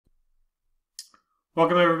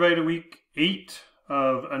Welcome everybody to week 8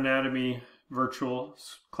 of Anatomy Virtual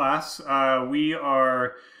class. We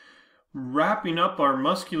are wrapping up our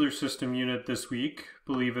muscular system unit this week,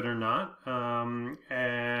 believe it or not,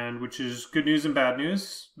 and which is good news and bad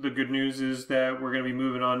news. The good news is that we're going to be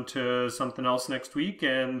moving on to something else next week,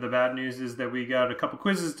 and the bad news is that we got a couple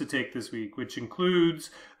quizzes to take this week, which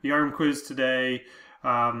includes the arm quiz today.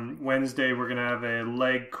 Wednesday we're going to have a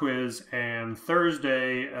leg quiz, and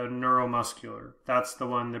Thursday a neuromuscular. That's the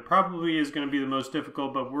one that probably is going to be the most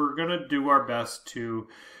difficult, but we're going to do our best to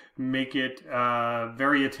make it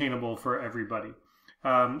very attainable for everybody.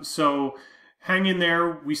 So hang in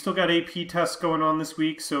there. We still got AP tests going on this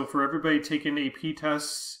week, so for everybody taking AP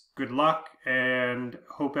tests, good luck and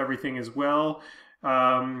hope everything is well.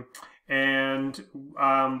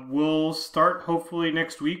 We'll start hopefully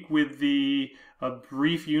next week with a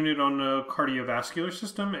brief unit on the cardiovascular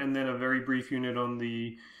system, and then a very brief unit on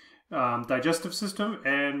the digestive system.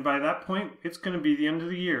 And by that point, it's going to be the end of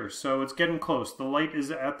the year. So it's getting close. The light is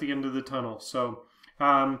at the end of the tunnel. So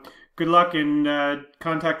good luck, and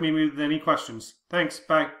contact me with any questions. Thanks.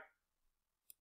 Bye.